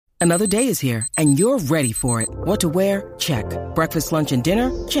Another day is here, and you're ready for it. What to wear? Check. Breakfast, lunch, and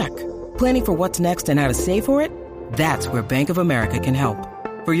dinner? Check. Planning for what's next and how to save for it? That's where Bank of America can help.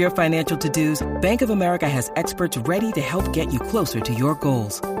 For your financial to-dos, Bank of America has experts ready to help get you closer to your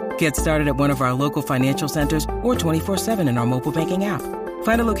goals. Get started at one of our local financial centers or 24/7 in our mobile banking app.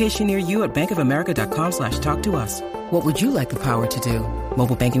 Find a location near you at bankofamerica.com/talktous. What would you like the power to do?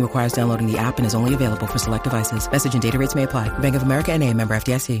 Mobile banking requires downloading the app and is only available for select devices. Message and data rates may apply. Bank of America N.A., member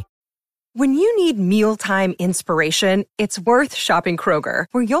FDIC. When you need mealtime inspiration, it's worth shopping Kroger,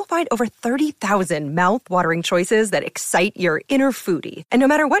 where you'll find over 30,000 mouth-watering choices that excite your inner foodie. And no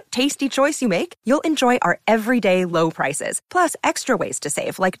matter what tasty choice you make, you'll enjoy our everyday low prices, plus extra ways to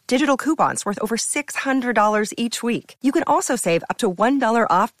save, like digital coupons worth over $600 each week. You can also save up to $1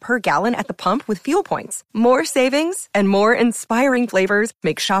 off per gallon at the pump with fuel points. More savings and more inspiring flavors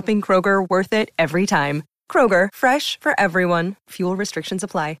make shopping Kroger worth it every time. Kroger, fresh for everyone. Fuel restrictions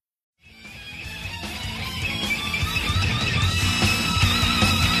apply.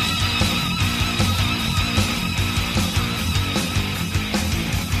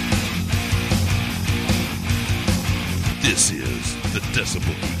 This is the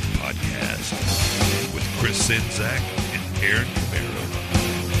Decibel Geek Podcast with Chris Czynszak and Aaron Camaro.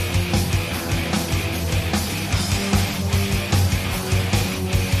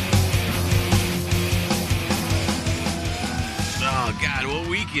 Oh, God, what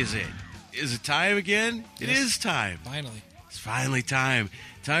week is it? Is it time again? Yes. It is time. Finally. It's finally time.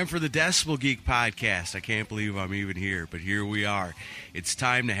 Time for the Decibel Geek Podcast. I can't believe I'm even here, but here we are. It's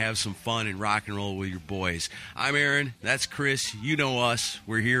time to have some fun and rock and roll with your boys. I'm Aaron. That's Chris. You know us.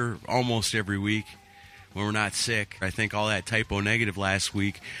 We're here almost every week when we're not sick. I think all that typo negative last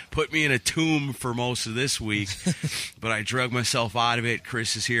week put me in a tomb for most of this week, but I drug myself out of it.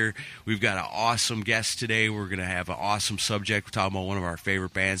 Chris is here. We've got an awesome guest today. We're going to have an awesome subject. We're talking about one of our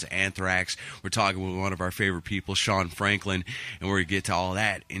favorite bands, Anthrax. We're talking with one of our favorite people, Sean Franklin, and we're going to get to all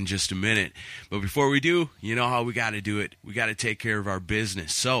that in just a minute. But before we do, you know how we got to do it. We got to take care of our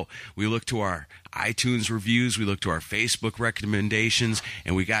business. So we look to our iTunes reviews, we look to our Facebook recommendations,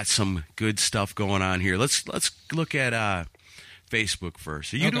 and we got some good stuff going on here. Let's look at Facebook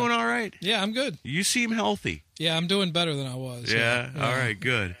first. Are you doing all right? Yeah, I'm good. You seem healthy. Yeah, I'm doing better than I was. Yeah. All right,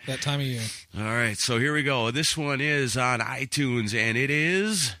 good. That time of year. All right, so here we go. This one is on iTunes, and it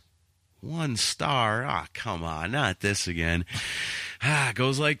is 1 star. Ah, come on, not this again. It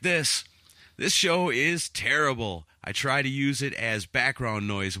goes like this. This show is terrible. I try to use it as background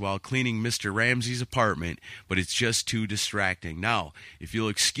noise while cleaning Mr. Ramsey's apartment, but it's just too distracting. Now, if you'll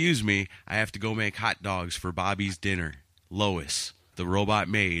excuse me, I have to go make hot dogs for Bobby's dinner. Lois, the robot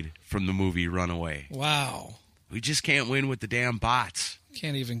maid from the movie Runaway. Wow. We just can't win with the damn bots.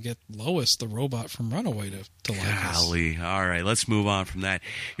 Can't even get Lois, the robot from Runaway, to like us. Golly. All right, let's move on from that.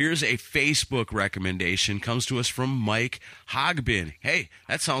 Here's a Facebook recommendation. Comes to us from Mike Hogbin. Hey,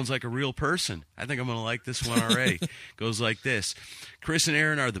 that sounds like a real person. I think I'm going to like this one already. Goes like this. Chris and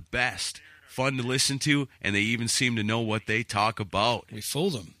Aaron are the best. Fun to listen to, and they even seem to know what they talk about. We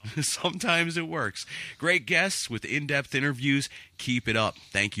fooled them. Sometimes it works. Great guests with in-depth interviews. Keep it up.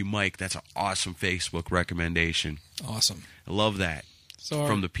 Thank you, Mike. That's an awesome Facebook recommendation. Awesome. I love that. So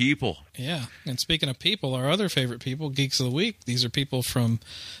from the people. Yeah. And speaking of people, our other favorite people, Geeks of the Week, these are people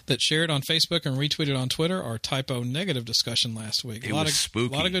that shared on Facebook and retweeted on Twitter our typo negative discussion last week. It was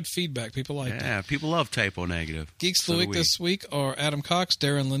spooky. A lot of good feedback. People liked it. Yeah, people love typo negative. Geeks of the Week this week are Adam Cox,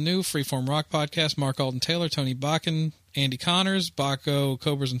 Darren Lanou, Freeform Rock Podcast, Mark Alden Taylor, Tony Bakken, Andy Connors, Baco,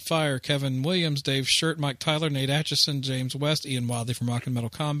 Cobras and Fire, Kevin Williams, Dave Shirt, Mike Tyler, Nate Atchison, James West, Ian Wadley from Rock and Metal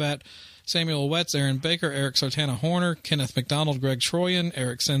Combat, Samuel Wetz, Aaron Baker, Eric Sartana Horner, Kenneth McDonald, Greg Troyan,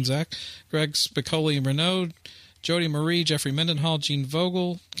 Eric Senzak, Greg Spicoli Renaud, Jody Marie, Jeffrey Mendenhall, Gene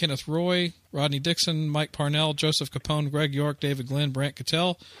Vogel, Kenneth Roy, Rodney Dixon, Mike Parnell, Joseph Capone, Greg York, David Glenn, Brant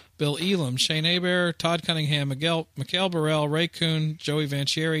Cattell, Bill Elam, Shane Aber, Todd Cunningham, Mikael Burrell, Ray Kuhn, Joey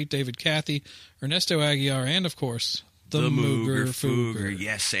Vanchieri, David Cathy, Ernesto Aguiar, and, of course, the Mooger Fooger.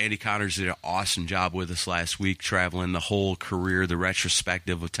 Yes, Andy Connors did an awesome job with us last week, traveling the whole career, the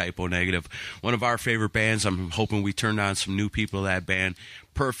retrospective of Typo Negative. One of our favorite bands. I'm hoping we turned on some new people to that band.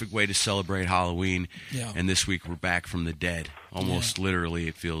 Perfect way to celebrate Halloween. Yeah. And this week we're back from the dead. Almost literally,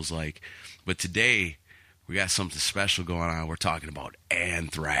 it feels like. But today we got something special going on. We're talking about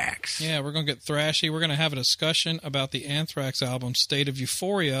Anthrax. Yeah, we're going to get thrashy. We're going to have a discussion about the Anthrax album, State of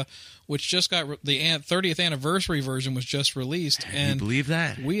Euphoria, which just got the 30th anniversary version was just released. Can you believe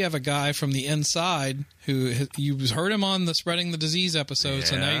that? We have a guy from the inside who you heard him on the Spreading the Disease episode,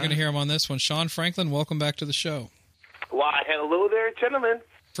 so now you're going to hear him on this one. Sean Franklin, welcome back to the show. Why, hello there, gentlemen.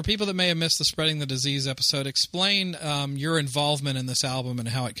 For people that may have missed the Spreading the Disease episode, explain your involvement in this album and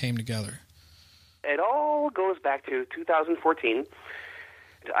how it came together. It all goes back to 2014.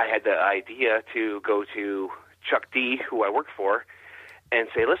 I had the idea to go to Chuck D, who I work for, and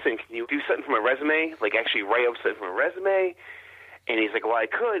say, listen, can you do something for my resume? Like, actually write up something for my resume? And he's like, well, I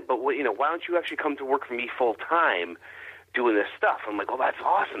could, but, why don't you actually come to work for me full-time doing this stuff? I'm like, well, that's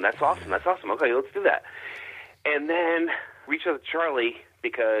awesome. Okay, let's do that. And then reached out to Charlie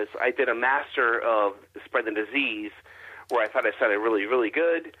because I did a master of Spread the Disease where I thought I sounded really, really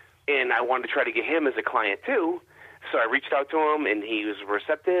good, and I wanted to try to get him as a client too. So I reached out to him, and he was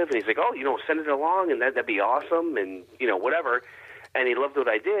receptive, and he's like, oh, send it along, and that'd be awesome, and, whatever. And he loved what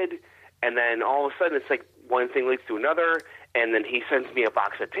I did, and then all of a sudden it's like one thing leads to another, and then he sends me a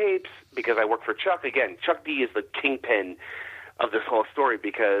box of tapes because I work for Chuck. Again, Chuck D is the kingpin of this whole story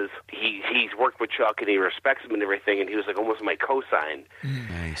because he's worked with Chuck, and he respects him and everything, and he was like almost my co-sign.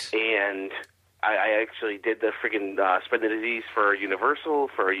 Nice. And I actually did the freaking Spread the Disease for Universal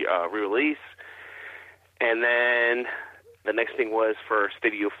for re-release. And then the next thing was for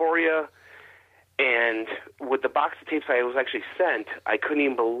State of Euphoria. And with the box of tapes I was actually sent, I couldn't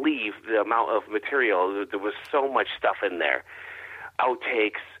even believe the amount of material. There was so much stuff in there.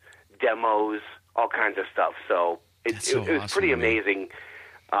 Outtakes, demos, all kinds of stuff. So it was pretty amazing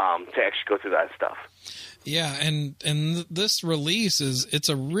to actually go through that stuff. Yeah, and this release it's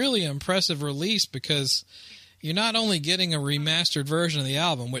a really impressive release because you're not only getting a remastered version of the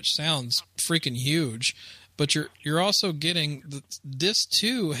album, which sounds freaking huge, but you're also getting disc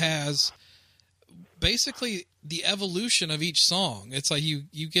 2 has basically the evolution of each song. It's like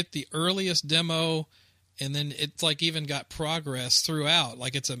you get the earliest demo, and then it's like even got progress throughout.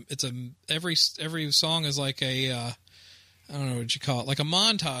 Like it's every song is like a I don't know what you call it, like a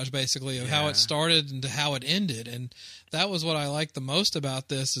montage basically of how it started and to how it ended. And that was what I liked the most about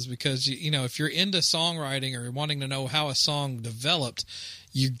this is because, if you're into songwriting or wanting to know how a song developed,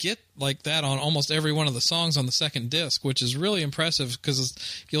 you get like that on almost every one of the songs on the second disc, which is really impressive because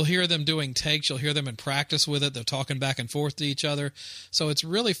you'll hear them doing takes, you'll hear them in practice with it, they're talking back and forth to each other. So it's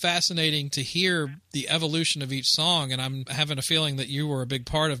really fascinating to hear the evolution of each song, and I'm having a feeling that you were a big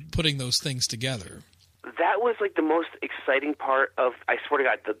part of putting those things together. That was like the most exciting part of, I swear to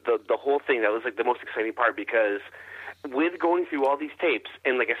God, the whole thing, that was like the most exciting part because with going through all these tapes,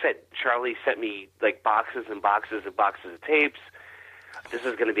 and like I said, Charlie sent me like boxes and boxes and boxes of tapes. This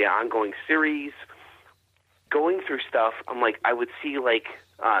is going to be an ongoing series. Going through stuff, I'm like, I would see like,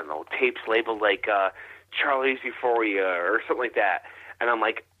 I don't know, tapes labeled like Charlie's Euphoria or something like that. And I'm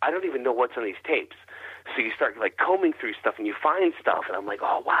like, I don't even know what's on these tapes. So you start like combing through stuff and you find stuff, and I'm like,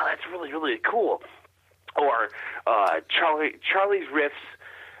 oh, wow, that's really, really cool. Or Charlie's Riffs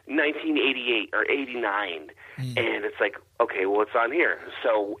 1988 or 89. And it's like, okay, well, it's on here.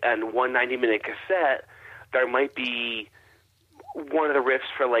 So on one 90-minute cassette, there might be one of the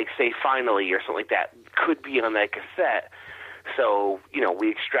riffs for, like, say, Finally or something like that could be on that cassette. So, we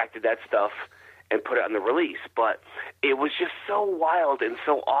extracted that stuff and put it on the release. But it was just so wild and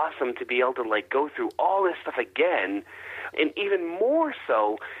so awesome to be able to, like, go through all this stuff again, and even more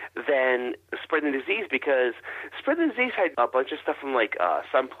so than Spread the Disease, because Spread the Disease had a bunch of stuff from, like,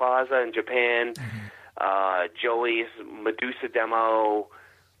 Sun Plaza in Japan, Joey's Medusa demo,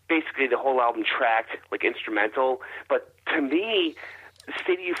 basically the whole album tracked, like, instrumental. But to me,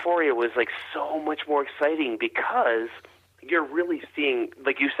 State of Euphoria was, like, so much more exciting because you're really seeing,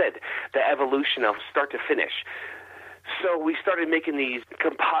 like you said, the evolution of start to finish. So we started making these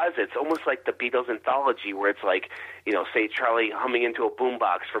composites, almost like the Beatles anthology, where it's like, say Charlie humming into a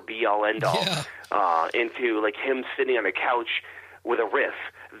boombox for Be All End All, into like him sitting on a couch with a riff,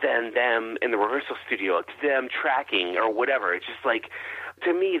 then them in the rehearsal studio, them tracking or whatever. It's just like,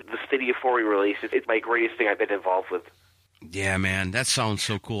 to me, the State of Euphoria release is my greatest thing I've been involved with. Yeah, man, that sounds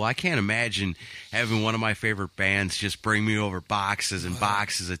so cool. I can't imagine having one of my favorite bands just bring me over boxes and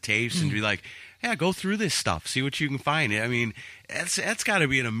boxes of tapes and be like, yeah, go through this stuff, see what you can find. I mean, that's got to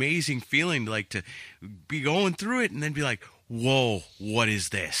be an amazing feeling, like to be going through it and then be like, whoa, what is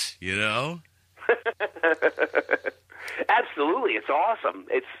this, Absolutely, it's awesome.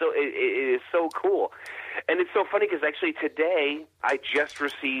 It is so cool. And it's so funny because actually today I just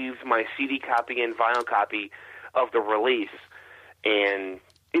received my CD copy and vinyl copy of the release, and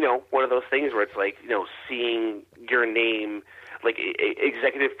one of those things where it's like seeing your name, like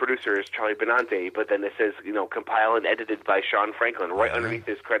executive producer is Charlie Benante, but then it says compiled and edited by Sean Franklin right underneath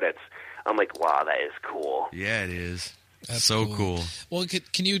his credits. I'm like, wow, that is cool. Yeah, it is. That's so cool. Well,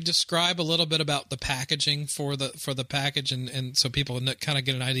 can you describe a little bit about the packaging for the package, and so people kind of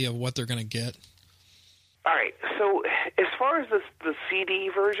get an idea of what they're going to get? All right, so As far as the CD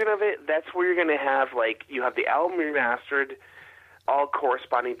version of it, that's where you're going to have, like, you have the album remastered, all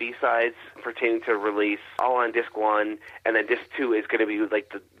corresponding B-sides pertaining to release, all on disc 1, and then disc 2 is going to be, like,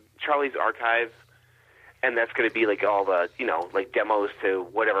 the Charlie's Archive, and that's going to be, like, all the, you know, like, demos to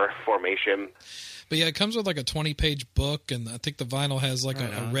whatever formation. But yeah, it comes with like a 20-page book, and I think the vinyl has like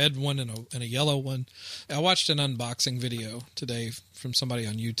a red one and a yellow one. I watched an unboxing video today from somebody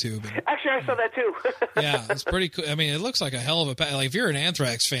on YouTube. Actually, I saw that too. Yeah, it's pretty cool. I mean, it looks like a hell of a pack. Like, if you're an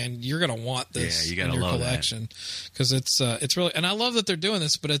Anthrax fan, you're gonna want this in your collection because it's really. And I love that they're doing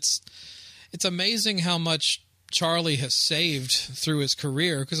this, but it's amazing how much Charlie has saved through his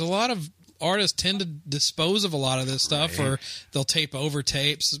career, because a lot of artists tend to dispose of a lot of this stuff, or they'll tape over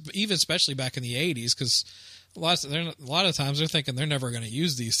tapes, even especially back in the 80s, because a lot of times they're thinking they're never going to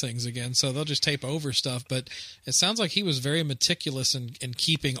use these things again, so they'll just tape over stuff. But it sounds like he was very meticulous in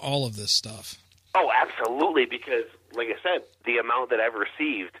keeping all of this stuff. Oh, absolutely, because, like I said, the amount that I've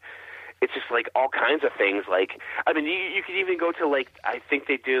received, it's just like all kinds of things. Like, I mean, you could even go to, like, I think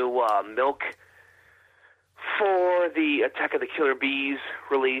they do Milk for the Attack of the Killer Bees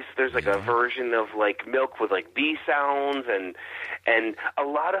release. There's like a version of like Milk with like bee sounds, and a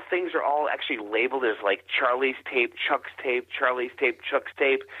lot of things are all actually labeled as like Charlie's tape, Chuck's tape, Charlie's tape, Chuck's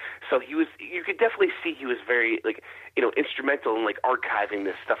tape. So you could definitely see he was very, like, you know, instrumental in like archiving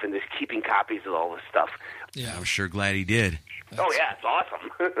this stuff and just keeping copies of all this stuff. Yeah, I'm sure glad he did. Oh, yeah, it's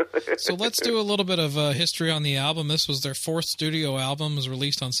awesome. So let's do a little bit of history on the album. This was their fourth studio album. It was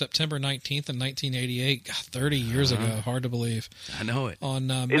released on September 19th in 1988. God, 30 years ago. Hard to believe. I know it. Isn't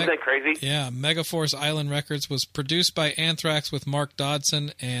that crazy? Yeah. Megaforce Island Records was produced by Anthrax with Mark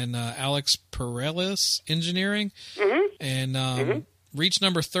Dodson and Alex Perellis Engineering. Mm-hmm. And reached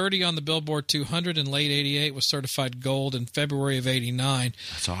number 30 on the Billboard 200 in late 88, was certified gold in February of 89.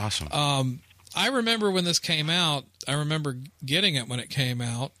 That's awesome. I remember when this came out. I remember getting it when it came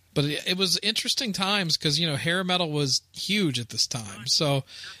out. But it was interesting times because, you know, hair metal was huge at this time. So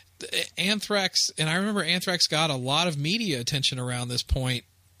Anthrax, and I remember Anthrax got a lot of media attention around this point.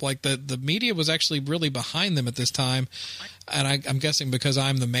 Like the media was actually really behind them at this time. And I'm guessing because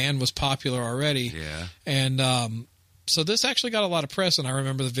I'm the Man was popular already. Yeah. And so this actually got a lot of press. And I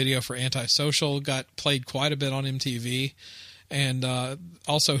remember the video for Antisocial got played quite a bit on MTV. And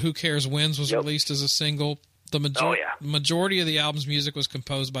also, Who Cares Wins was released as a single. The majority of the album's music was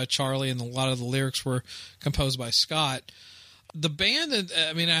composed by Charlie, and a lot of the lyrics were composed by Scott. The band,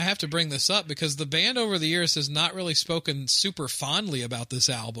 I mean, I have to bring this up because the band over the years has not really spoken super fondly about this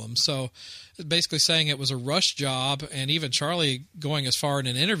album. So basically saying it was a rush job, and even Charlie going as far in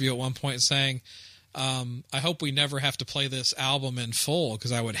an interview at one point and saying, I hope we never have to play this album in full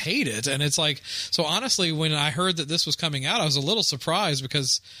because I would hate it. And it's like, so honestly, when I heard that this was coming out, I was a little surprised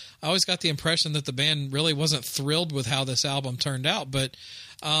because I always got the impression that the band really wasn't thrilled with how this album turned out. But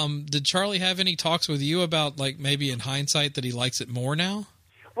did Charlie have any talks with you about, like, maybe in hindsight that he likes it more now?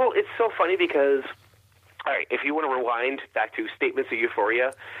 Well, it's so funny because, all right, if you want to rewind back to Statements of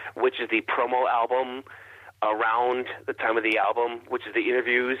Euphoria, which is the promo album around the time of the album, which is the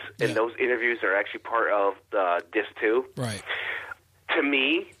interviews, and those interviews are actually part of the disc 2. Right. To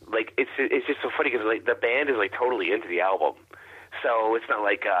me, like, it's just so funny because, like, the band is, like, totally into the album. So it's not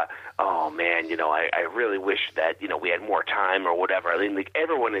like, oh, man, you know, I really wish that, you know, we had more time or whatever. I mean, like,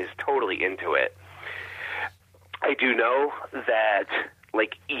 everyone is totally into it. I do know that,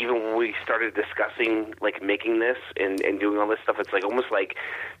 like, even when we started discussing, like, making this and doing all this stuff, it's, like, almost like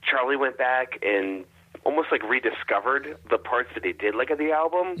Charlie went back and almost like rediscovered the parts that he did like at the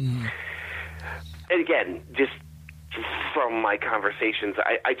album. And again, just from my conversations,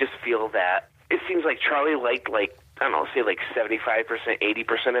 I just feel that it seems like Charlie liked, like, I don't know, say like 75%,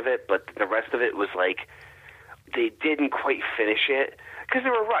 80% of it, but the rest of it was like they didn't quite finish it because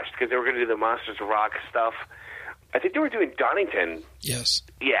they were rushed because they were going to do the Monsters of Rock stuff. I think they were doing Donington. Yes.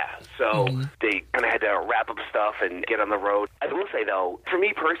 Yeah, so they kind of had to wrap up stuff and get on the road. I will say, though, for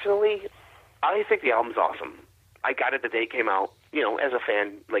me personally, I think the album's awesome. I got it the day it came out, you know, as a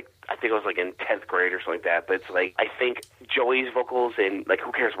fan. Like, I think I was, like, in 10th grade or something like that. But it's, like, I think Joey's vocals in, like,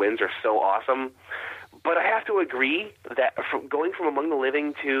 Who Cares Wins are so awesome. But I have to agree that from going from Among the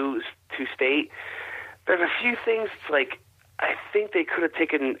Living to State, there's a few things, like, I think they could have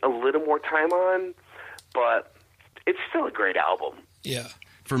taken a little more time on. But it's still a great album. Yeah.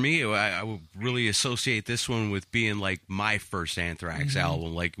 For me, I would really associate this one with being like my first Anthrax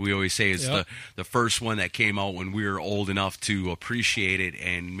album. Like we always say, it's the first one that came out when we were old enough to appreciate it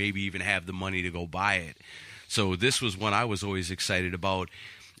and maybe even have the money to go buy it. So this was one I was always excited about.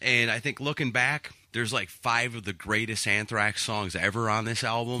 And I think looking back, there's like 5 of the greatest Anthrax songs ever on this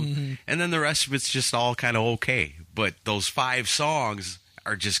album. And then the rest of it's just all kind of okay. But those 5 songs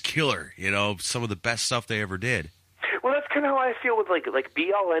are just killer, you know, some of the best stuff they ever did. Well, that's kind of how I feel with like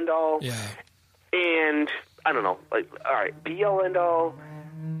Be All End All. Yeah. And I don't know, like, all right, Be All End All,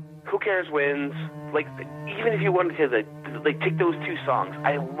 Who Cares Wins. Like, even if you wanted to like take those 2 songs,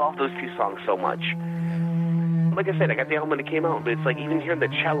 I love those 2 songs so much. Like I said, I got the album when it came out, but it's like even hearing the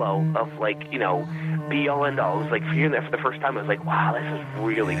cello of, like, you know, Be All End All, it was like hearing that for the first time, I was like, wow, this is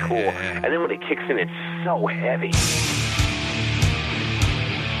really cool. And then when it kicks in, it's so heavy.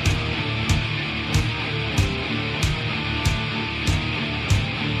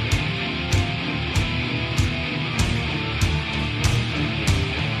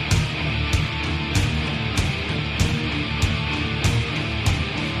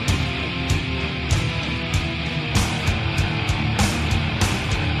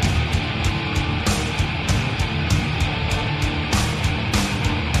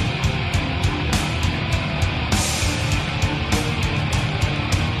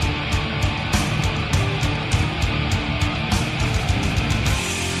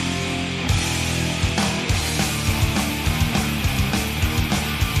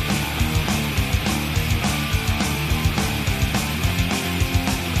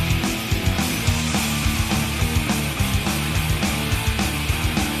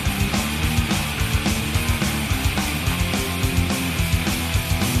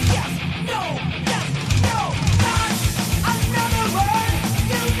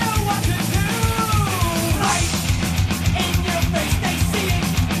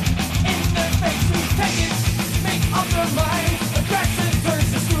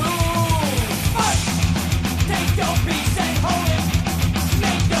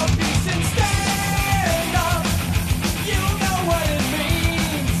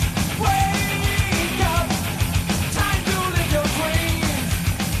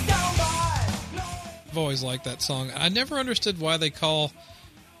 Like that song. I never understood why they call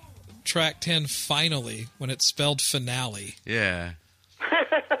track 10 Finally when it's spelled finale. Yeah.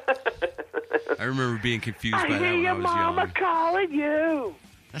 I remember being confused by that when I was young. I hear your mama calling you.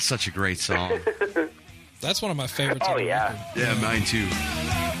 That's such a great song. That's one of my favorites. Oh, yeah. Yeah, mine too.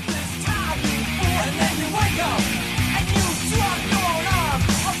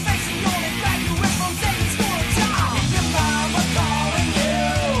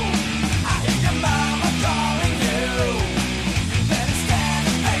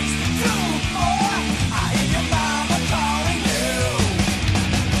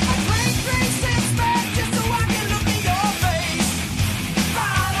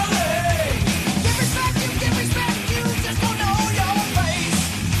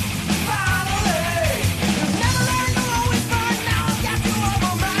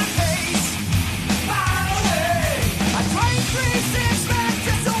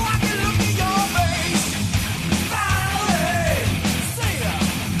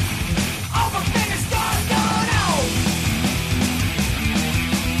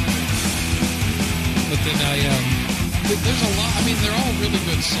 There's a lot. I mean, they're all really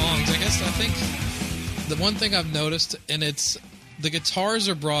good songs. I think the one thing I've noticed, and it's the guitars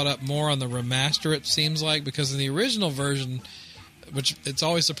are brought up more on the remaster, it seems like, because in the original version, which it's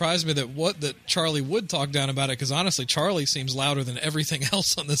always surprised me that Charlie would talk down about it, because honestly, Charlie seems louder than everything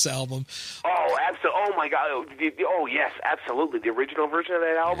else on this album. Oh, absolutely. Oh, my God. Oh, yes, absolutely. The original version of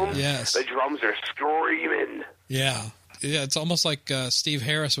that album, yes. The drums are screaming. Yeah. Yeah, it's almost like Steve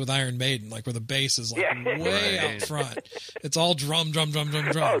Harris with Iron Maiden, like where the bass is like way out front. It's all drum.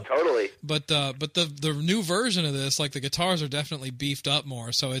 Oh, totally. But the new version of this, like the guitars are definitely beefed up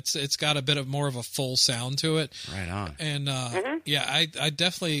more, so it's got a bit of more of a full sound to it. Right on. And yeah, I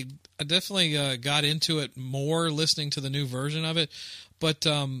definitely got into it more listening to the new version of it. But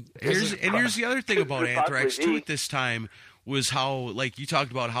here's the other thing about Anthrax too at this time. Was how, like, you talked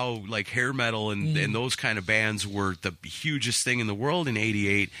about how, like, hair metal and those kind of bands were the hugest thing in the world in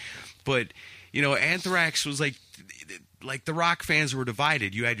 '88. But, you know, Anthrax was like the rock fans were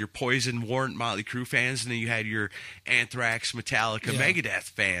divided. You had your Poison, Warrant, Motley Crue fans, and then you had your Anthrax, Metallica, Megadeth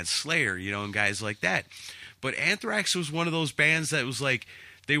fans, Slayer, you know, and guys like that. But Anthrax was one of those bands that was like,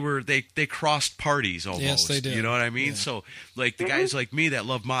 they crossed parties almost. Yes, they did. You know what I mean? Yeah. So, like, the guys like me that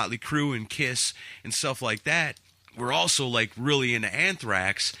love Motley Crue and Kiss and stuff like that, we're also, like, really into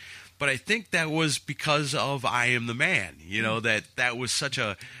Anthrax, but I think that was because of I Am the Man, you know, that was such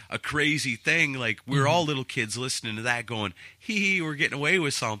a crazy thing. Like, we're all little kids listening to that going, hee, we're getting away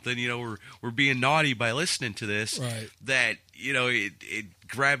with something, you know, we're being naughty by listening to this. Right. That, you know, it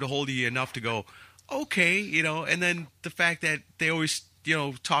grabbed a hold of you enough to go, okay, you know, and then the fact that they always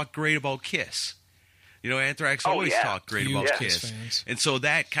talk great about Kiss. Anthrax always talked great Huge about Kiss Kiss. fans. And so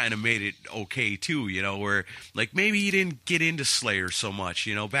that kind of made it okay, too, where, like, maybe you didn't get into Slayer so much,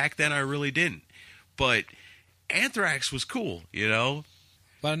 Back then I really didn't. But Anthrax was cool,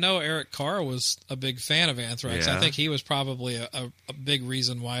 But I know Eric Carr was a big fan of Anthrax. Yeah. I think he was probably a big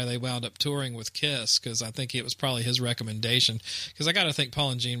reason why they wound up touring with Kiss, because I think it was probably his recommendation. Because I got to think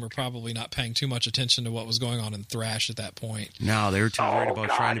Paul and Gene were probably not paying too much attention to what was going on in thrash at that point. No, they were too worried about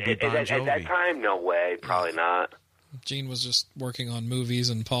trying to be Bon Jovi. At that time, no way. Probably not. Gene was just working on movies,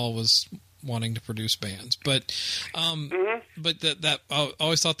 and Paul was wanting to produce bands. But that I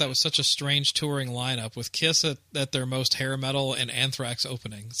always thought that was such a strange touring lineup, with Kiss at their most hair metal and Anthrax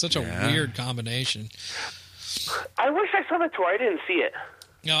opening. Such a weird combination. I wish I saw the tour. I didn't see it.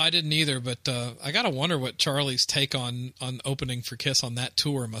 No, I didn't either, but I got to wonder what Charlie's take on opening for Kiss on that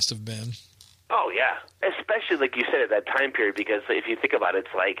tour must have been. Oh, yeah. Especially, like you said, at that time period, because if you think about it,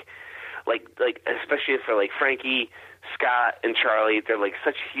 it's like especially for, like, Frankie, Scott, and Charlie, they're, like,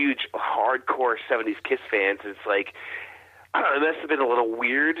 such huge, hardcore 70s Kiss fans. It's like, I don't know, it must have been a little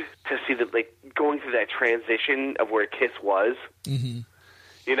weird to see that, like, going through that transition of where Kiss was. Mm-hmm.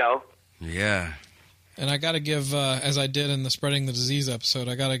 Yeah. And I got to give, as I did in the Spreading the Disease episode,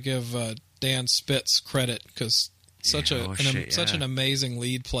 I got to give Dan Spitz credit, because such an amazing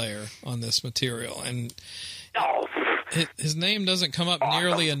lead player on this material. And his name doesn't come up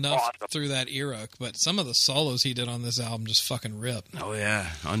nearly enough through that era, but some of the solos he did on this album just fucking rip. Oh,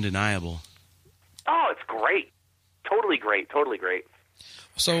 yeah. Undeniable. Oh, it's great. Totally great. Totally great.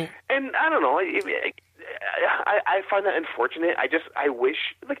 So, and I don't know. I find that unfortunate. I wish,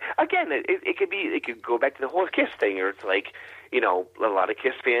 like, again, it could go back to the whole Kiss thing, or it's like, a lot of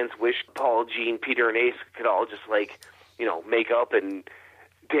Kiss fans wish Paul, Gene, Peter, and Ace could all just, like, make up and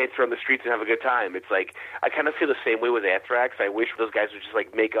dance around the streets and have a good time. It's like, I kind of feel the same way with Anthrax. I wish those guys would just,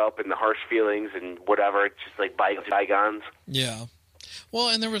 like, make up and the harsh feelings and whatever, just like bygones. Yeah. Well,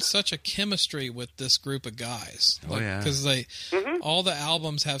 and there was such a chemistry with this group of guys. Because all the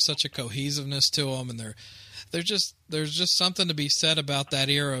albums have such a cohesiveness to them, and there's just something to be said about that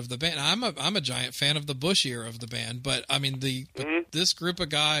era of the band. I'm a giant fan of the Bush era of the band, but I mean this group of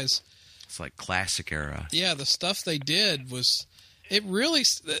guys, it's like classic era. Yeah, the stuff they did was. It really,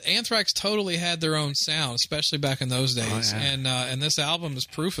 Anthrax totally had their own sound, especially back in those days, and this album is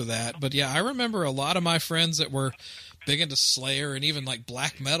proof of that. But yeah, I remember a lot of my friends that were big into Slayer and even like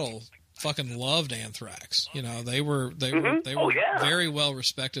black metal fucking loved Anthrax. They were very well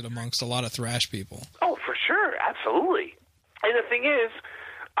respected amongst a lot of thrash people. Oh, for sure, absolutely. And the thing is,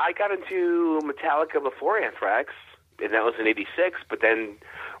 I got into Metallica before Anthrax, and that was in '86. But then,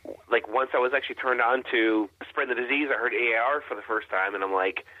 like, once I was actually turned on to Spread the Disease, I heard AAR for the first time, and I'm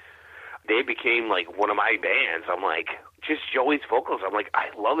like, they became, like, one of my bands. I'm like, just Joey's vocals. I'm like, I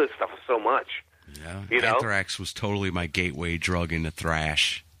love this stuff so much. Yeah. Anthrax was totally my gateway drug into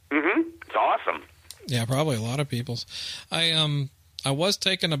thrash. Mm-hmm. It's awesome. Yeah, probably a lot of people's. I was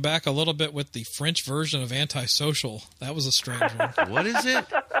taken aback a little bit with the French version of Antisocial. That was a strange one. What is it?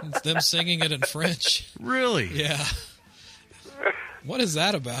 It's them singing it in French. Really? Yeah. What is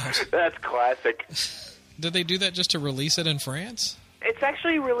that about? That's classic. Did they do that just to release it in France? It's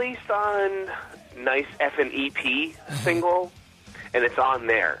actually released on Nice F&EP single, and it's on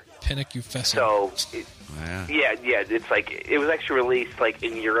there. Panic You Fessel. So, it's like, it was actually released, like,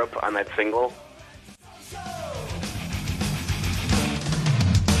 in Europe on that single.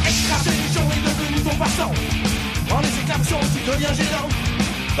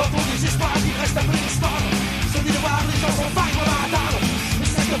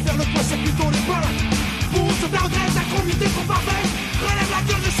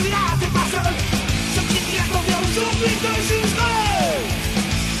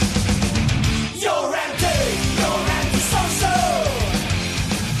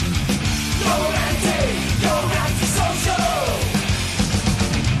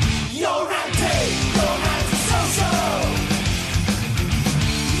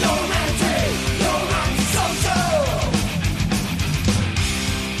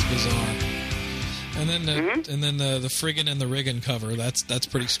 And then the Friggin' and the Riggin' cover. That's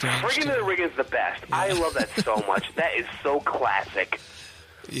pretty strange. Friggin' and the Riggin's the best. Yeah. I love that so much. That is so classic.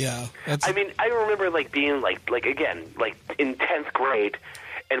 Yeah. I mean, I remember like being like again, like in 10th grade,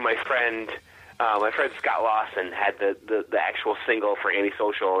 and my friend Scott Lawson had the actual single for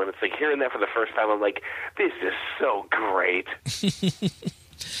Antisocial, and it's like hearing that for the first time, I'm like, this is so great.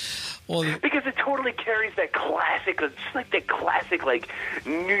 Well, because it totally carries that classic, just like that classic, like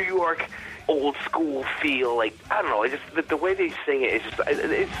New York old school feel. Like, I don't know, it's just the way they sing it is just,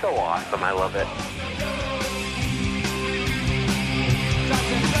 it's so awesome. I love it.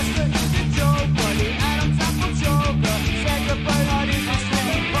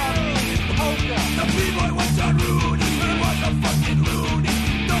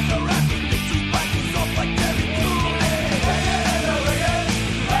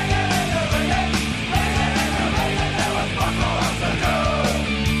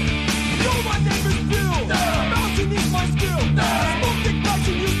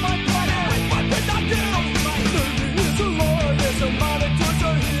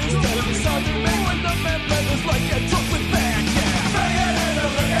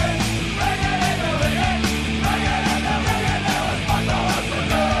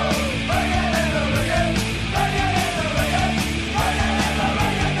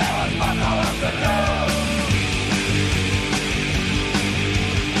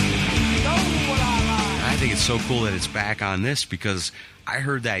 it's so cool that it's back on this, because I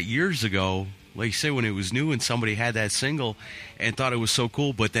heard that years ago, like you say, when it was new and somebody had that single and thought it was so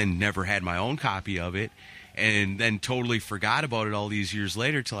cool, but then never had my own copy of it, and then totally forgot about it all these years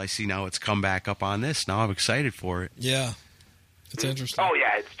later till I see now it's come back up on this. Now I'm excited for it. Yeah. It's interesting. Oh,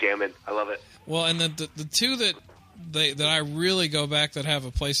 yeah, it's jamming. I love it. Well, and the two that I really go back that have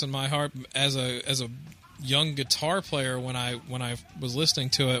a place in my heart as a young guitar player when I was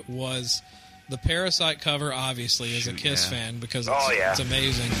listening to it was the Parasite cover, obviously, as a Kiss fan, because it's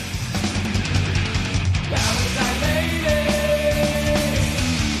amazing. Parasite lady,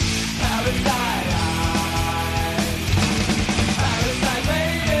 Parasite eyes, Parasite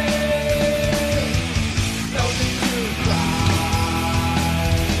lady, no need to cry.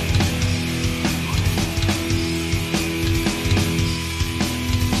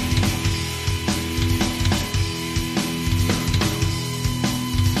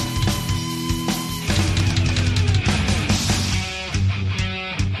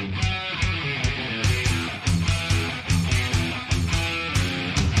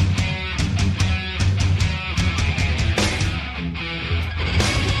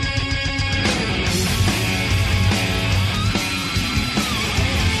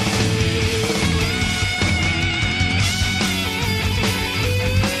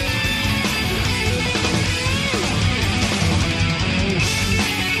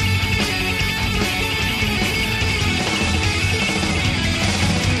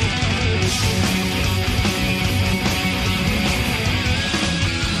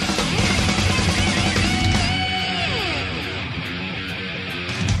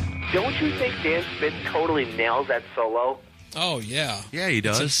 Don't you think Dan Smith totally nails that solo? Oh, yeah. Yeah, he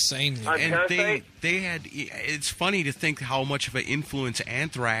does. It's insanely. On And Parasite? they had. It's funny to think how much of an influence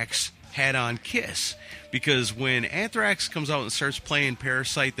Anthrax had on Kiss, because when Anthrax comes out and starts playing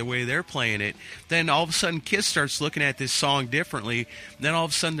Parasite the way they're playing it, then all of a sudden Kiss starts looking at this song differently. Then all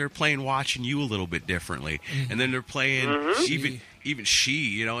of a sudden they're playing Watching You a little bit differently, and then they're playing even She,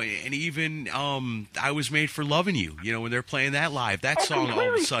 you know, and even I Was Made for Loving You. You know, when they're playing that live, that song all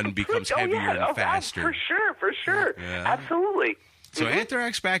of a sudden becomes heavier and faster. For sure. Yeah. Absolutely. So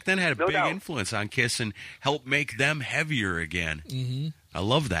Anthrax back then had a big doubt. influence on Kiss and helped make them heavier again. Mm-hmm. I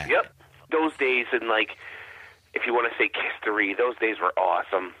love that. Yep. Those days, and like, if you want to say Kiss-tory, those days were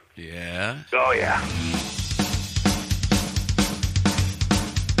awesome. Yeah. Oh, yeah.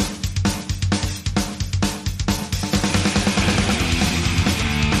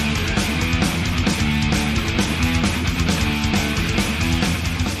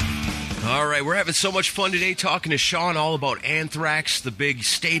 All right, we're having so much fun today talking to Sean all about Anthrax, the big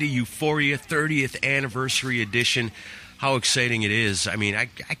State of Euphoria 30th Anniversary Edition. How exciting it is. I mean, I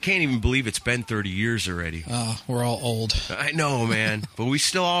can't even believe it's been 30 years already. We're all old. I know, man. But we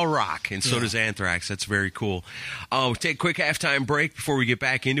still all rock, and so does Anthrax. That's very cool. We'll take a quick halftime break before we get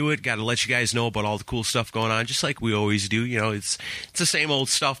back into it. Got to let you guys know about all the cool stuff going on, just like we always do. You know, it's the same old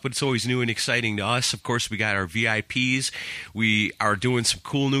stuff, but it's always new and exciting to us. Of course, we got our VIPs. We are doing some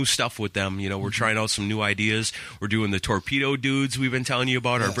cool new stuff with them. You know, we're trying out some new ideas. We're doing the Torpedo Dudes we've been telling you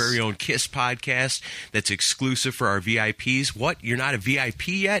about, our very own Kiss podcast that's exclusive for our VIPs. What? You're not a VIP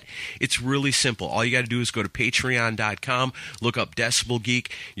yet? It's really simple. All you got to do is go to patreon.com, look up Decibel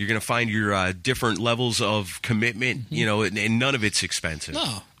Geek. You're going to find your different levels of commitment, you know, and none of it's expensive.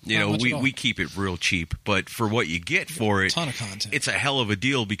 No. You know, we keep it real cheap, but for what you get for it, ton of content. It's a hell of a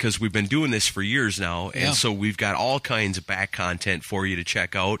deal because we've been doing this for years now, and so we've got all kinds of back content for you to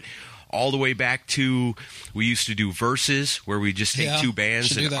check out. All the way back to, we used to do verses where we just take two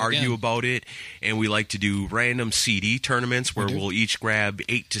bands and argue about it, and we like to do random CD tournaments where we'll each grab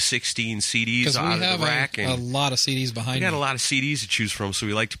 8 to 16 CDs out of the rack. A lot of CDs behind we got a lot of CDs to choose from, so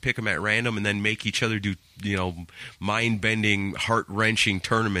we like to pick them at random and then make each other do, you know, mind-bending, heart-wrenching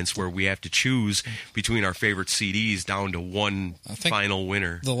tournaments where we have to choose between our favorite CDs down to one final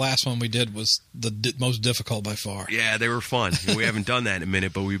winner. The last one we did was the most difficult by far. Yeah, they were fun. We haven't done that in a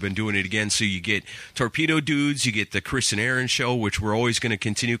minute, but we've been doing it again. So you get Torpedo Dudes, you get the Chris and Aaron show, which we're always going to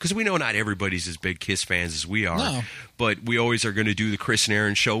continue because we know not everybody's as big Kiss fans as we are. No. But we always are going to do the Chris and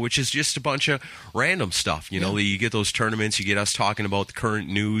Aaron show, which is just a bunch of random stuff. You know, you get those tournaments, you get us talking about the current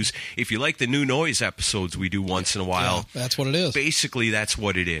news. If you like the New Noise episodes we do once in a while, that's what it is. Basically, that's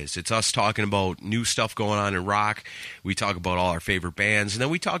what it is. It's us talking about new stuff going on in rock. We talk about all our favorite bands, and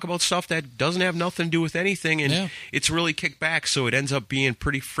then we talk about stuff that doesn't have nothing to do with anything, and it's really kicked back, so it ends up being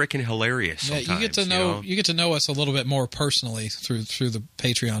pretty freaking hilarious sometimes. You get to know us a little bit more personally through the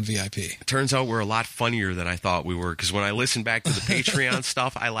Patreon VIP. It turns out we're a lot funnier than I thought we were, because when I listen back to the Patreon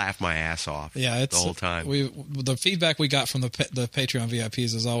stuff, I laugh my ass off the whole time. The feedback we got from the Patreon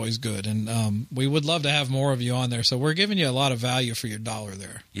VIPs is always good, and we would love to have more of you on there. So we're giving you a lot of value for your dollar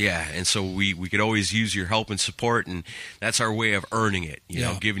there. Yeah, and so we could always use your help and support, and that's our way of earning it, you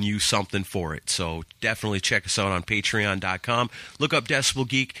know, giving you something for it. So definitely check us out on patreon.com. Look up Decibel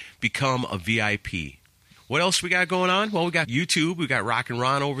Geek, become a VIP. What else we got going on? Well, we got YouTube. We got Rock and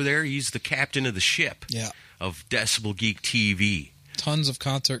Ron over there. He's the captain of the ship of Decibel Geek TV. Tons of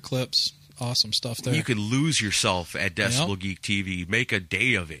concert clips. Awesome stuff there. You could lose yourself at Decibel Geek TV. Make a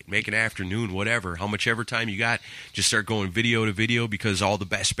day of it. Make an afternoon, whatever. How much ever time you got, just start going video to video because all the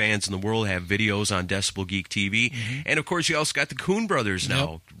best bands in the world have videos on Decibel Geek TV. And, of course, you also got the Coon Brothers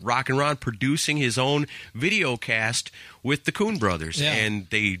now. Rock and Ron producing his own video cast with the Coon Brothers. And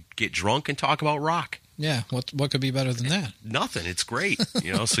they get drunk and talk about rock. Yeah, what could be better than that? Nothing. It's great,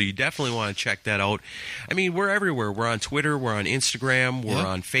 you know. So you definitely want to check that out. I mean, we're everywhere. We're on Twitter. We're on Instagram. We're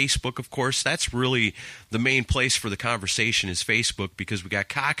on Facebook, of course. That's really the main place for the conversation is Facebook because we got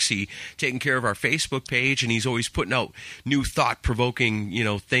Coxie taking care of our Facebook page, and he's always putting out new thought-provoking, you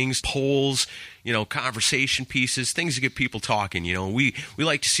know, things, polls, you know, conversation pieces, things to get people talking. You know, we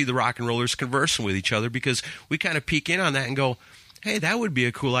like to see the rock and rollers conversing with each other because we kind of peek in on that and go, hey, that would be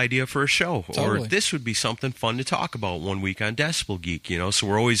a cool idea for a show. Totally. Or this would be something fun to talk about one week on Decibel Geek, you know. So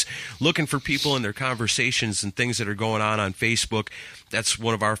we're always looking for people and their conversations and things that are going on Facebook. That's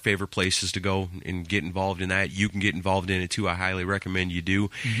one of our favorite places to go and get involved in that. You can get involved in it, too. I highly recommend you do.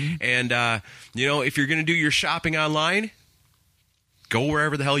 And, you know, if you're going to do your shopping online, go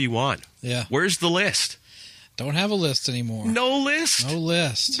wherever the hell you want. Yeah. Where's the list? Don't have a list anymore. No list. No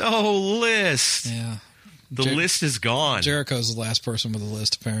list. No list. Yeah. The list is gone. Jericho's the last person with a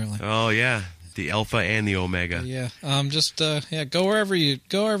list, apparently. Oh yeah, the Alpha and the Omega. Yeah. Go wherever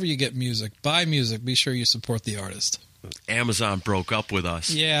you get music. Buy music. Be sure you support the artist. Amazon broke up with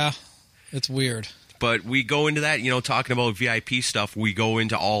us. Yeah, it's weird. But we go into that, you know, talking about VIP stuff. We go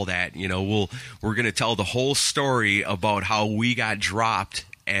into all that. You know, we're going to tell the whole story about how we got dropped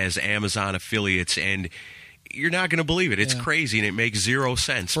as Amazon affiliates, and you're not going to believe it. It's crazy, and it makes zero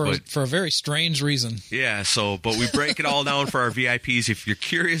sense. For a very strange reason. Yeah, but we break it all down for our VIPs. If you're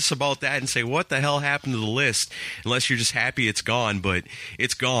curious about that and say, what the hell happened to the list, unless you're just happy it's gone, but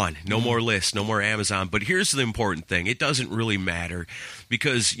it's gone. No more list, no more Amazon. But here's the important thing. It doesn't really matter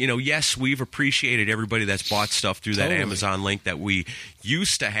because, you know, yes, we've appreciated everybody that's bought stuff through that Amazon link that we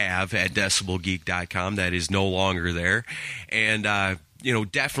used to have at decibelgeek.com that is no longer there. And, you know,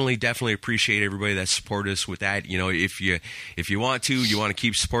 definitely appreciate everybody that supported us with that. You know, if you want to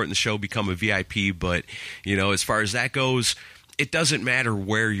keep supporting the show, become a VIP. But, you know, as far as that goes, it doesn't matter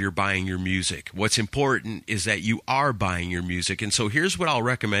where you're buying your music. What's important is that you are buying your music. And so here's what I'll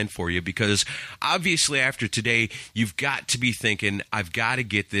recommend for you, because obviously after today, you've got to be thinking, I've got to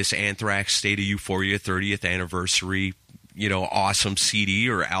get this Anthrax State of Euphoria 30th anniversary, you know, awesome CD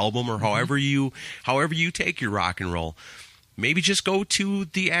or album or however you take your rock and roll. Maybe just go to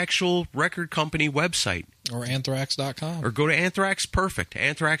the actual record company website. Or Anthrax.com. Or go to Anthrax. Perfect.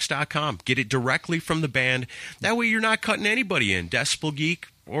 Anthrax.com. Get it directly from the band. That way you're not cutting anybody in. Decibel Geek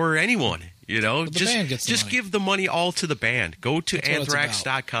or anyone. You know, just give the money all to the band. Go to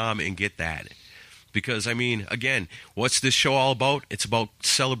Anthrax.com and get that. Because, I mean, again, what's this show all about? It's about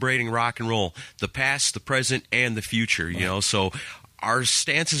celebrating rock and roll. The past, the present, and the future, you know. So our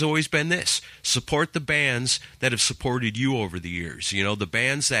stance has always been this: support the bands that have supported you over the years. You know, the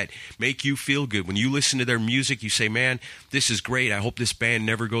bands that make you feel good. When you listen to their music, you say, man, this is great. I hope this band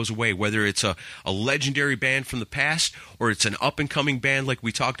never goes away. Whether it's a legendary band from the past or it's an up-and-coming band like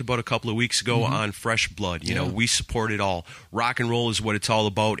we talked about a couple of weeks ago on Fresh Blood. You know, we support it all. Rock and roll is what it's all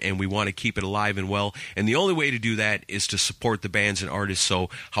about, and we want to keep it alive and well. And the only way to do that is to support the bands and artists.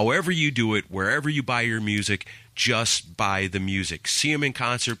 So however you do it, wherever you buy your music, just buy the music. See them in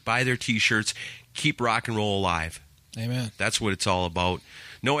concert, buy their T-shirts, keep rock and roll alive. Amen. That's what it's all about.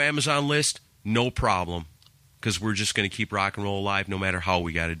 No Amazon list, no problem, because we're just going to keep rock and roll alive no matter how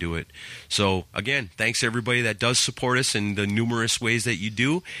we got to do it. So, again, thanks to everybody that does support us in the numerous ways that you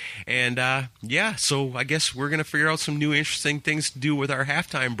do. And, so I guess we're going to figure out some new interesting things to do with our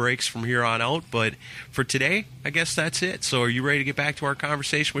halftime breaks from here on out. But for today, I guess that's it. So are you ready to get back to our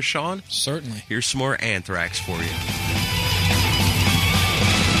conversation with Sean? Certainly. Here's some more Anthrax for you.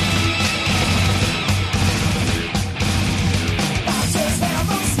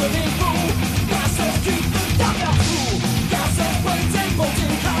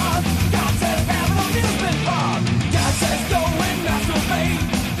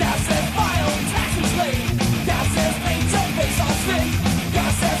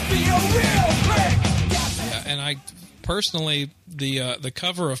 Personally, the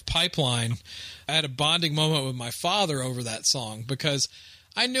cover of Pipeline, I had a bonding moment with my father over that song because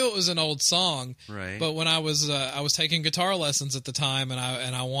I knew it was an old song, Right. but when I was taking guitar lessons at the time, and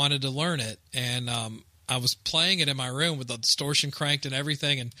I wanted to learn it, and I was playing it in my room with the distortion cranked and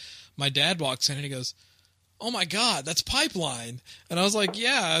everything, and my dad walks in and he goes, "Oh my God, that's Pipeline." And I was like,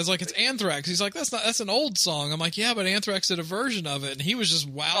 "Yeah." I was like, "It's Anthrax." He's like, "That's an old song." I'm like, "Yeah, but Anthrax did a version of it," and he was just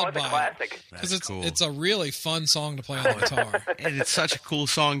Oh, wowed it's a by classic. it because That's cool. it's a really fun song to play on the guitar. And it's such a cool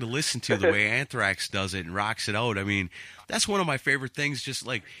song to listen to, the way Anthrax does it and rocks it out. I mean, that's one of my favorite things. Just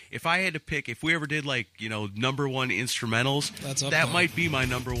like, if I had to pick, if we ever did like, number one instrumentals, That's up that there. might be my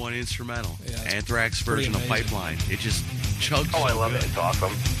number one instrumental. Yeah, it's Anthrax pretty version of amazing. Pipeline. It just chugs. Oh, I so love good. it. It's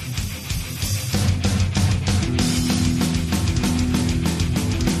awesome.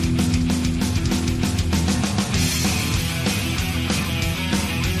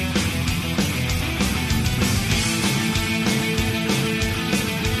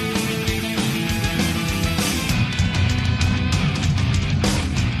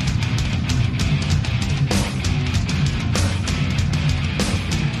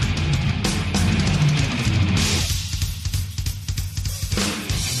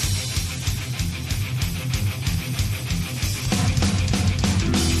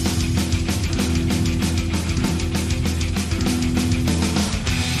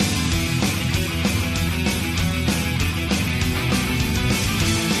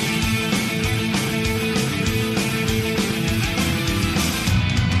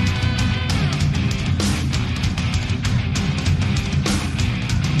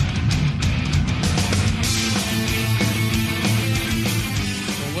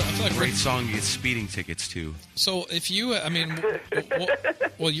 Great song to get speeding tickets to. So if you, I mean,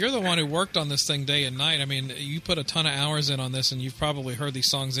 well, you're the one who worked on this thing day and night. I mean, you put a ton of hours in on this, and you've probably heard these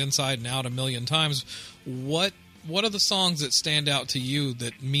songs inside and out a million times. What are the songs that stand out to you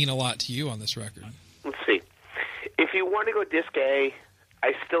that mean a lot to you on this record? Let's see. If you want to go disc A,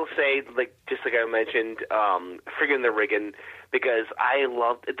 I still say, just like I mentioned, Friggin' the Riggin', because I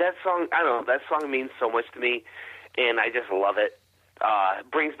love that song. I don't know, that song means so much to me, and I just love it. It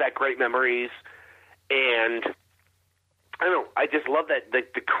brings back great memories, and I don't know, I just love that,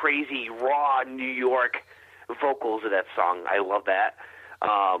 the crazy, raw New York vocals of that song. I love that.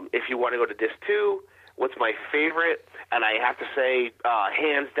 If you want to go to disc 2, what's my favorite? And I have to say,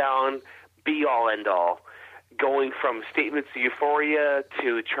 hands down, Be All End All. Going from Statements to Euphoria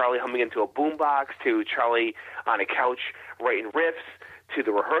to Charlie humming into a boombox to Charlie on a couch writing riffs to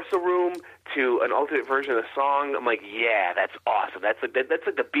the rehearsal room to an alternate version of the song. I'm like, yeah, that's awesome. That's like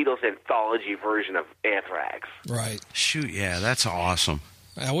the Beatles anthology version of Anthrax. Right. Shoot, yeah, that's awesome.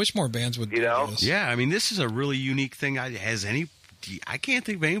 I wish more bands would do this. Yeah, I mean, this is a really unique thing. I can't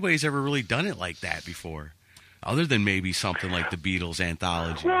think of anybody's ever really done it like that before, other than maybe something like the Beatles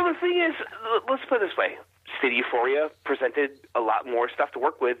anthology. Well, the thing is, let's put it this way. City Euphoria presented a lot more stuff to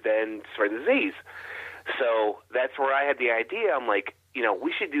work with than Spread the Disease. So that's where I had the idea. I'm like,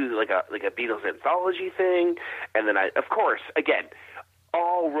 we should do like a Beatles anthology thing. And then of course, again,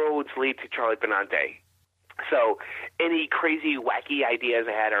 all roads lead to Charlie Benante. So any crazy, wacky ideas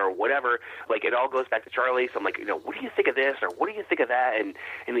I had or whatever, it all goes back to Charlie. So I'm like, what do you think of this or what do you think of that? And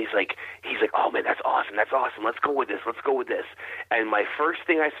he's like, oh man, that's awesome. Let's go with this. And my first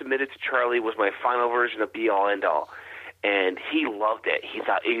thing I submitted to Charlie was my final version of Be All End All. And he loved it. He's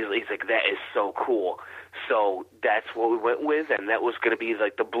like, that is so cool. So that's what we went with, and that was going to be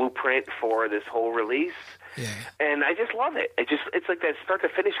like the blueprint for this whole release. Yeah. And I just love it. It's like that start to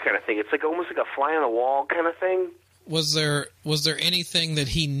finish kind of thing. It's like almost like a fly on the wall kind of thing. Was there anything that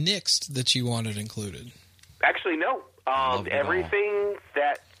he nixed that you wanted included? Actually, no. Love it Everything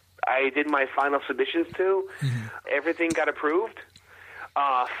that I did my final submissions to, everything got approved.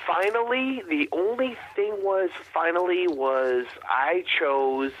 Finally, the only thing was I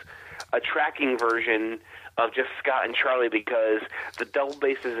chose a tracking version of just Scott and Charlie because the double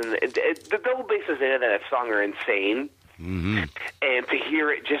basses in that song are insane. Mm-hmm. And to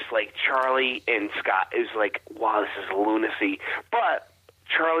hear it just like Charlie and Scott is like, wow, this is lunacy. But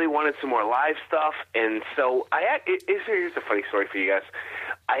Charlie wanted some more live stuff, and so here's a funny story for you guys.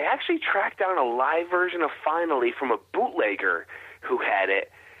 I actually tracked down a live version of Finally from a bootlegger who had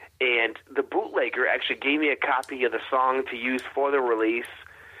it, and the bootlegger actually gave me a copy of the song to use for the release,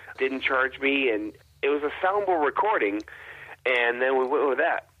 didn't charge me, and it was a soundboard recording, and then we went with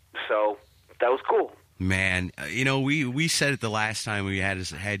that. So that was cool. Man, we said it the last time we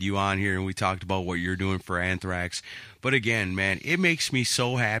had you on here, and we talked about what you're doing for Anthrax. But again, man, it makes me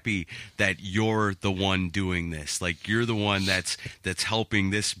so happy that you're the one doing this. Like, you're the one that's helping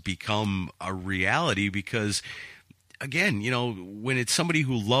this become a reality, because again, when it's somebody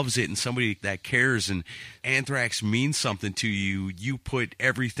who loves it and somebody that cares, and Anthrax means something to you, you put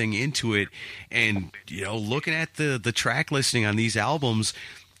everything into it. And, looking at the track listing on these albums,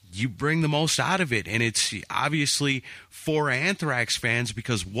 you bring the most out of it. And it's obviously for Anthrax fans,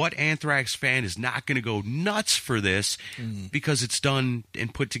 because what Anthrax fan is not going to go nuts for this because it's done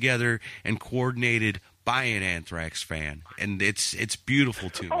and put together and coordinated by an Anthrax fan. And it's beautiful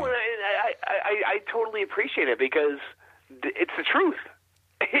to me. Oh, and I totally appreciate it, because it's the truth.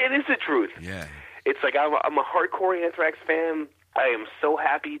 It is the truth. Yeah. It's like I'm a hardcore Anthrax fan. I am so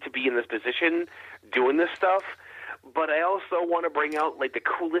happy to be in this position doing this stuff, but I also want to bring out like the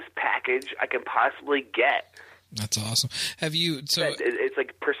coolest package I can possibly get. That's awesome. Have you? So it's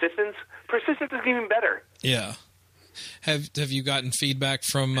like Persistence. Persistence is even better. Yeah. Have you gotten feedback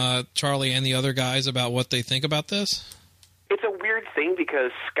from Charlie and the other guys about what they think about this? It's a weird thing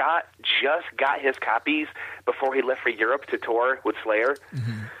because Scott just got his copies before he left for Europe to tour with Slayer.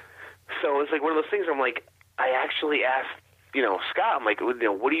 Mm-hmm. So it's like one of those things where I'm like, I actually asked, Scott, I'm like,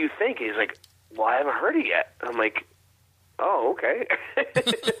 what do you think? He's like, well, I haven't heard it yet. I'm like, oh, okay.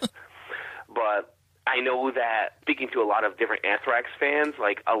 But I know that speaking to a lot of different Anthrax fans,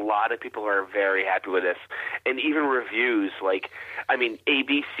 like a lot of people are very happy with this. And even reviews,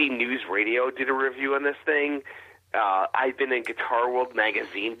 ABC News Radio did a review on this thing. I've been in Guitar World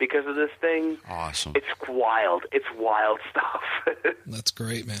magazine because of this thing. Awesome. It's wild. It's wild stuff. That's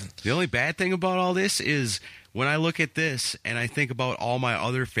great, man. The only bad thing about all this is when I look at this and I think about all my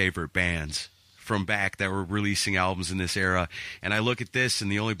other favorite bands from back that were releasing albums in this era, and I look at this, and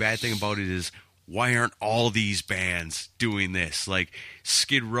the only bad thing about it is, why aren't all these bands doing this? Like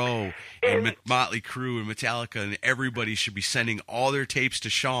Skid Row and Motley Crue and Metallica, and everybody should be sending all their tapes to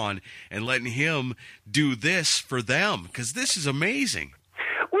Sean and letting him do this for them, because this is amazing.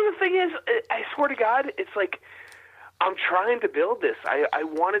 Well, the thing is, I swear to God, it's like I'm trying to build this. I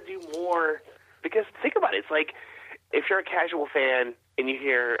want to do more, because think about it. It's like if you're a casual fan and you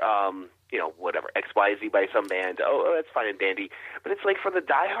hear whatever, XYZ by some band, oh, that's fine and dandy. But it's like for the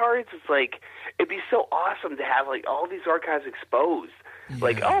diehards, it's like it'd be so awesome to have like all these archives exposed. Yeah.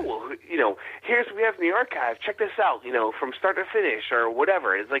 Like, oh, well, we have in the archive. Check this out, from start to finish or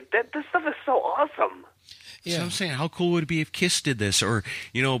whatever. It's like this stuff is so awesome. Yeah. So I'm saying, how cool would it be if Kiss did this, or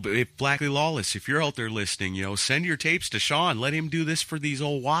if Blackley Lawless, if you're out there listening, send your tapes to Sean, let him do this for these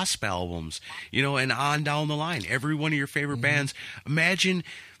old Wasp albums, and on down the line, every one of your favorite bands. Imagine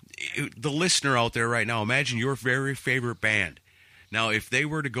the listener out there right now, imagine your very favorite band. Now, if they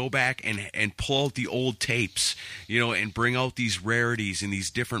were to go back and pull out the old tapes, and bring out these rarities and these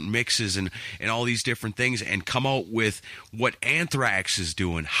different mixes and all these different things and come out with what Anthrax is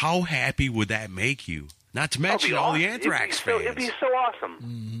doing, how happy would that make you? Not to mention all the Anthrax fans. It'd be so awesome.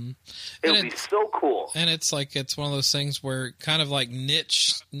 Mm-hmm. It would be so cool. And it's one of those things where kind of like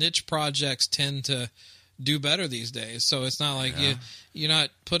niche projects tend to do better these days. So it's not like you're not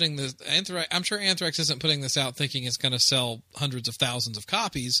putting the Anthrax. I'm sure Anthrax isn't putting this out thinking it's going to sell hundreds of thousands of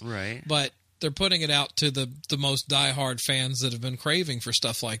copies. Right. But they're putting it out to the most diehard fans that have been craving for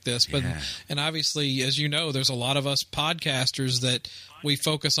stuff like this. But and obviously, as you know, there's a lot of us podcasters that we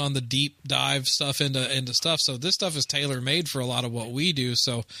focus on the deep dive stuff into stuff. So this stuff is tailor made for a lot of what we do.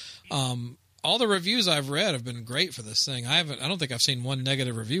 So all the reviews I've read have been great for this thing. I don't think I've seen one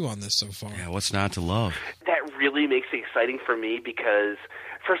negative review on this so far. Yeah, what's not to love? That really makes it exciting for me, because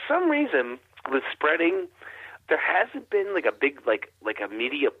for some reason with spreading, there hasn't been like a big like a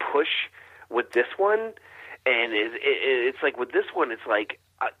media push with this one, and it's like with this one, it's like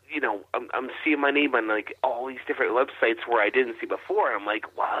I'm seeing my name on like all these different websites where I didn't see before, and I'm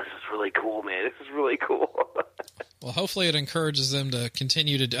like, wow, this is really cool, man. This is really cool. Well, hopefully it encourages them to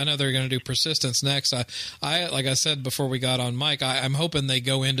continue to. I know they're going to do Persistence next. I like I said before we got on mic, I'm hoping they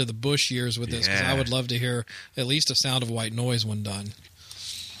go into the Bush years with this, because I would love to hear at least a Sound of White Noise when done.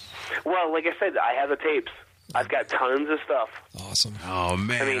 Well, like I said, I have the tapes. I've got tons of stuff. Awesome. Oh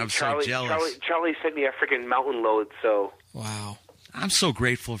man, I'm so jealous. Charlie sent me a freaking mountain load. So wow. I'm so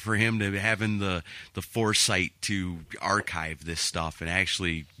grateful for him to having the foresight to archive this stuff and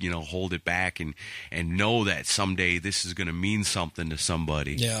actually, hold it back and know that someday this is going to mean something to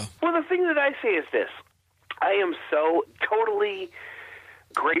somebody. Yeah. Well, the thing that I say is this. I am so totally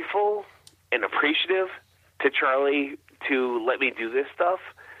grateful and appreciative to Charlie to let me do this stuff.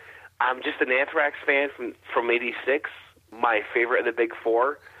 I'm just an Anthrax fan from '86, my favorite of the big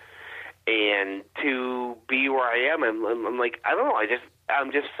four. And to be where I am, I'm like, I don't know,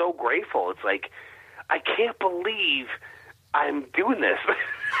 I'm just so grateful. It's like, I can't believe I'm doing this.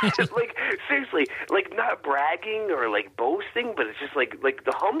 Like, seriously, like not bragging or like boasting, but it's just like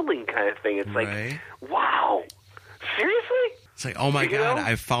the humbling kind of thing. It's like, wow, Seriously? It's like, oh my You God, know?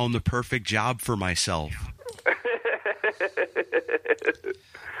 I found the perfect job for myself.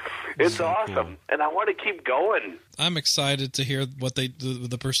 It's So awesome, cool. and I want to keep going. I'm excited to hear what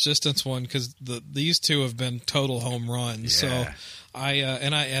the Persistence one, because these two have been total home runs. Yeah. So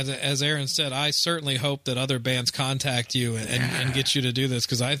as Aaron said, I certainly hope that other bands contact you and get you to do this,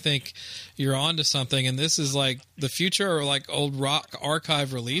 because I think you're onto something. And this is like the future, or like old rock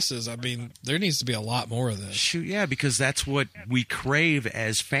archive releases. I mean, there needs to be a lot more of this. Shoot, yeah, because that's what we crave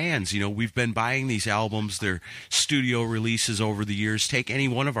as fans. You know, we've been buying these albums, their studio releases over the years. Take any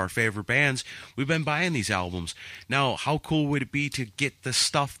one of our favorite bands, we've been buying these albums. Now, how cool would it be to get the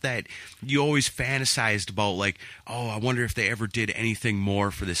stuff that you always fantasized about, like, oh, I wonder if they ever did anything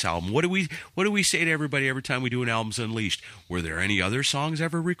more for this album. What do we say to everybody every time we do an Albums Unleashed? Were there any other songs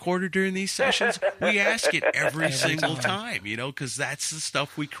ever recorded during these sessions? We ask it every single time, you know, because that's the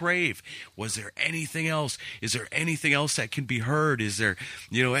stuff we crave. Was there anything else? Is there anything else that can be heard? Is there,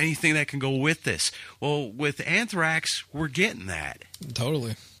 you know, anything that can go with this? Well, with Anthrax, we're getting that.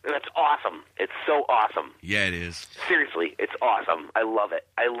 Totally. And that's awesome. It's so awesome. Yeah, it is. Seriously, it's awesome. I love it.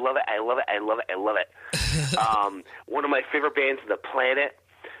 I love it. I love it. I love it. I love it. One of my favorite bands on the planet,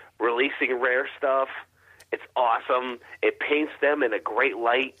 releasing rare stuff. It's awesome. It paints them in a great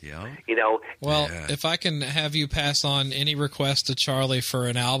light. Yeah. You know, Well, Yeah. if I can have you pass on any request to Charlie for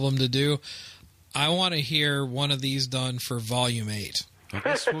an album to do, I want to hear one of these done for Volume 8. I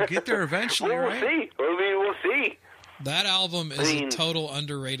guess we'll get there eventually, we'll right? see. I mean, we'll see. That album is I mean- a total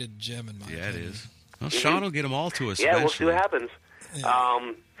underrated gem in my Yeah, it opinion. is. Well, Sean will get them all to us Yeah, we'll see eventually. what happens.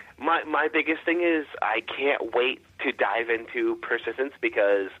 My biggest thing is I can't wait to dive into Persistence,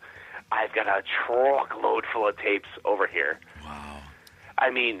 because I've got a truckload full of tapes over here. Wow. I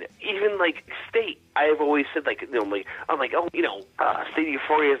mean, even like State, I've always said, like, you know, I'm like, oh, you know, State of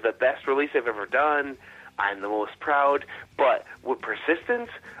Euphoria is the best release I've ever done. I'm the most proud. But with Persistence,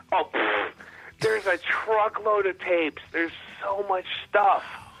 there's a truckload of tapes. There's so much stuff.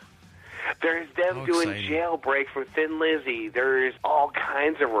 There's them How doing exciting. Jailbreak for Thin Lizzy. There's all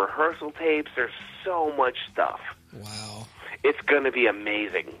kinds of rehearsal tapes. There's so much stuff. Wow. It's going to be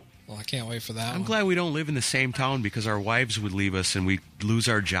amazing. Well, I can't wait for that I'm one. glad we don't live in the same town, because our wives would leave us and we'd lose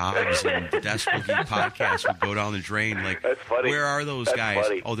our jobs, and the Decibel Geek podcast would go down the drain. Like, That's funny. where are those That's guys?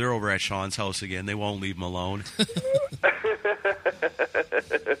 funny. Oh, they're over at Sean's house again. They won't leave them alone.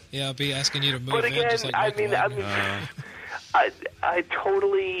 Yeah, I'll be asking you to move But in again, just like I Michael mean, Wagner. I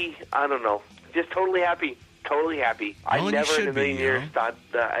totally, I don't know, just totally happy. Totally happy. I Well, you never in should a million be, you years know? thought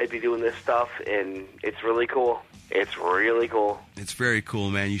that I'd be doing this stuff, and it's really cool. It's really cool. It's very cool,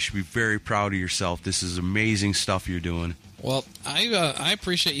 man. You should be very proud of yourself. This is amazing stuff you're doing. Well, I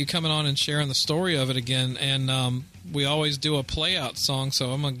appreciate you coming on and sharing the story of it again. And we always do a play-out song,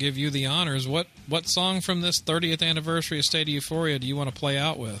 so I'm going to give you the honors. What song from this 30th anniversary of State of Euphoria do you want to play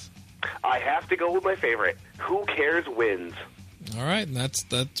out with? I have to go with my favorite. Who Cares Wins. All right, and that's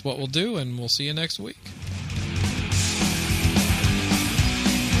what we'll do, and we'll see you next week.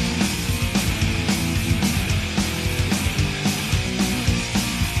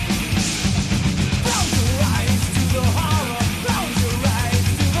 Close your eyes to the horror, close your eyes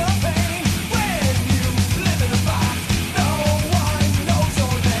to the pain. When you live in a box, no one knows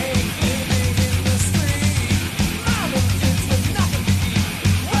your name. Living in the street, mom and kids with nothing to eat.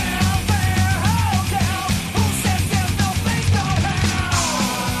 Welfare hotel, who says there's no place, no hell?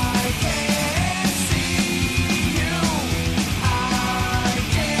 I can see you, I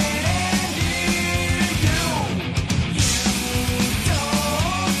can hear you. You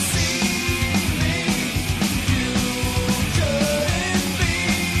don't see me, you couldn't be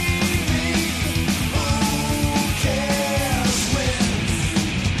me. Who cares wins?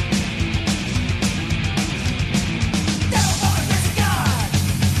 Devil for the grace of God,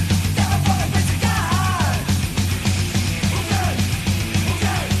 devil for the grace of God. Who cares? Who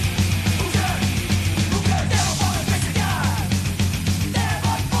cares? Who cares? Who cares? Devil for the grace of God,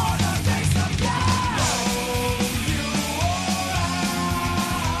 devil for the grace of God. You or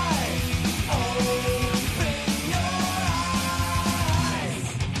I, open your eyes.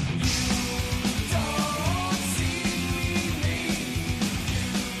 You don't see me, you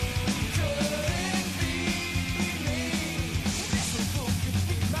couldn't be me. This book could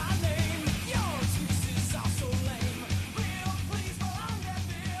be my name. Your excuses are so lame. Real please for I'm that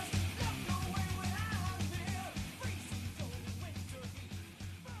beer. Look away when I'm here. Freezing cold winter heat,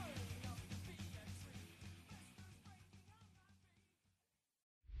 burning up the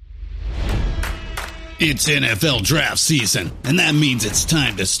It's NFL draft season, and that means it's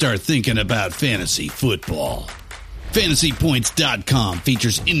time to start thinking about fantasy football. FantasyPoints.com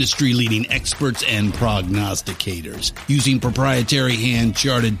features industry-leading experts and prognosticators using proprietary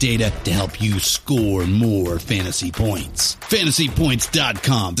hand-charted data to help you score more fantasy points.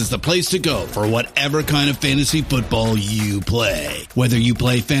 FantasyPoints.com is the place to go for whatever kind of fantasy football you play. Whether you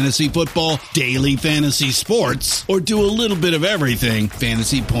play fantasy football, daily fantasy sports, or do a little bit of everything,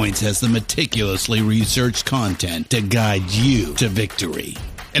 Fantasy Points has the meticulously researched content to guide you to victory.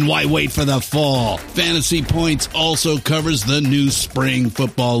 And why wait for the fall? Fantasy Points also covers the new spring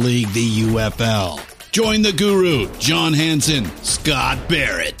football league, the UFL. Join the guru, John Hansen, Scott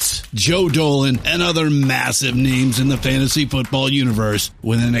Barrett, Joe Dolan, and other massive names in the fantasy football universe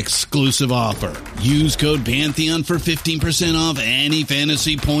with an exclusive offer. Use code Pantheon for 15% off any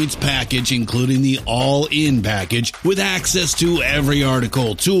Fantasy Points package, including the all-in package, with access to every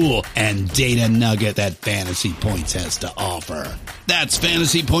article, tool, and data nugget that Fantasy Points has to offer. That's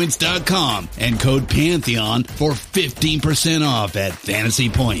FantasyPoints.com and code Pantheon for 15% off at Fantasy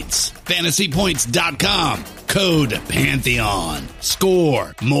Points. FantasyPoints.com, code Pantheon.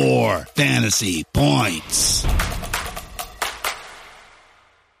 Score more fantasy points.